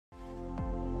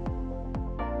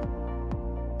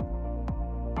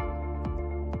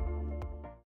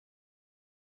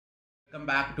Welcome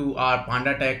back to our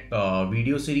Panda Tech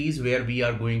video series where we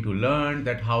are going to learn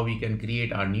that how we can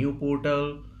create our new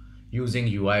portal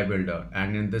using UI Builder.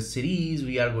 And in this series,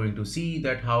 we are going to see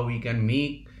that how we can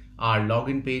make our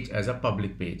login page as a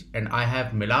public page. And I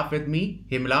have Milap with me.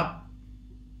 Hey Milap.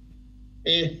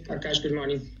 Hey, Akash, good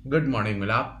morning. Good morning,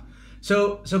 Milap.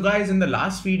 So guys, in the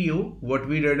last video, what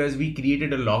we did is we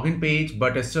created a login page,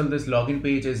 but still this login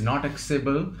page is not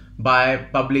accessible by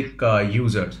public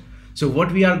users. So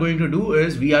what we are going to do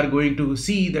is we are going to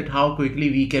see that how quickly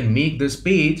we can make this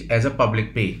page as a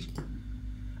public page.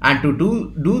 And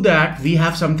to do that, we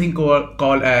have something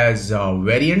called as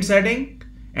variant setting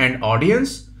and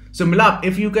audience. So Milap,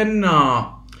 if you can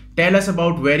tell us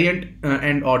about variant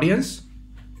and audience.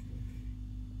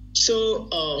 So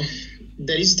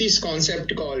there is this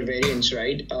concept called variance,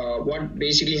 right? What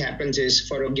basically happens is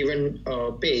for a given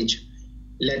page,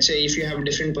 let's say if you have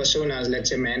different personas,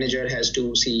 let's say manager has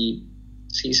to see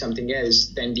something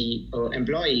else than the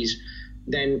employees,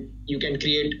 then you can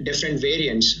create different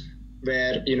variants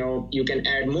where you can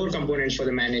add more components for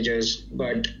the managers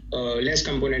but less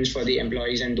components for the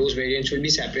employees, and those variants will be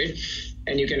separate,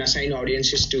 and you can assign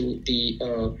audiences to the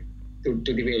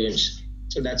variants.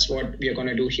 So that's what we are going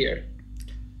to do here.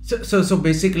 So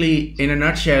basically, in a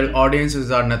nutshell,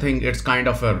 audiences are nothing. It's kind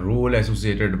of a role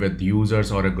associated with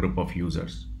users or a group of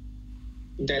users.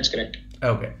 That's correct.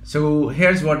 Okay, so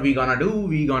here's what we're gonna do.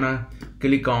 We're gonna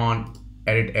click on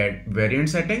edit variant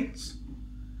settings.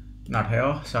 Not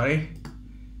here, sorry.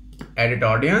 Edit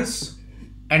audience.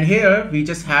 And here we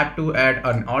just had to add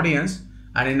an audience.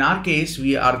 And in our case,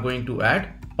 we are going to add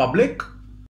public.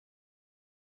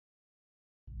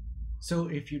 So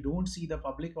if you don't see the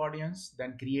public audience,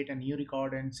 then create a new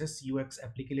record in sys-ux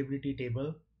applicability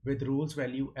table with rules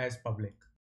value as public.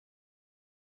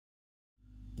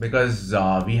 Because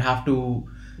we have to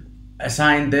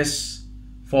assign this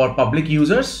for public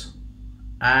users,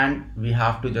 and we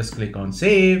have to just click on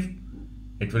save.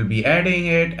 It will be adding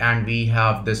it, and we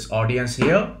have this audience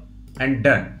here and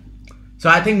done. So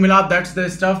I think Milap, that's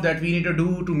the stuff that we need to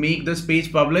do to make this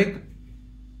page public.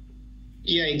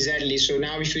 Yeah, exactly. So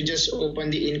now if you just open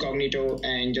the incognito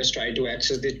and just try to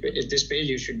access this page,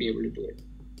 you should be able to do it.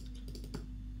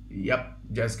 Yep,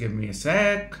 just give me a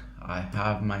sec. I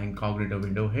have my incognito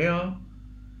window here.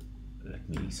 Let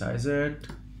me resize it.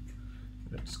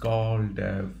 Let's call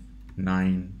dev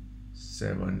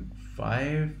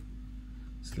 975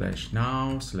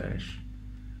 /now/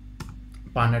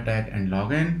 pandatech and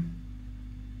login.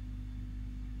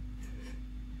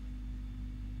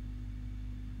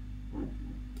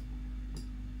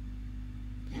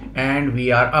 And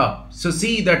we are up. So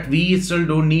see that we still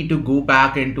don't need to go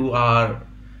back into our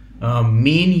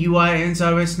main UI in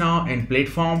ServiceNow and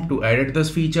platform to edit this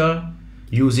feature.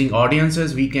 Using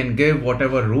audiences, we can give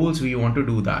whatever roles we want to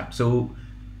do that. So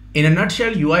in a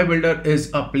nutshell, UI Builder is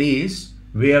a place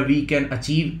where we can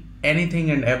achieve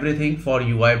anything and everything for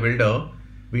UI Builder.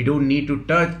 We don't need to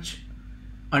touch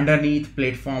underneath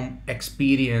platform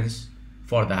experience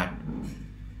for that.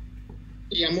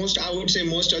 Yeah, I would say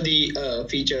most of the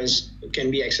features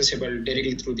can be accessible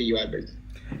directly through the UI Builder.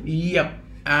 Yep.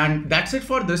 And that's it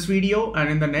for this video. And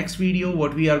in the next video,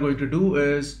 what we are going to do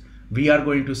is we are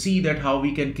going to see that how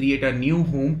we can create a new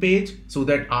home page so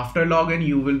that after login,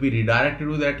 you will be redirected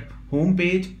to that home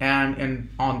page. And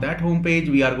on that home page,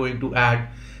 we are going to add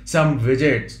some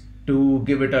widgets to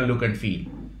give it a look and feel.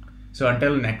 So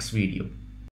until next video.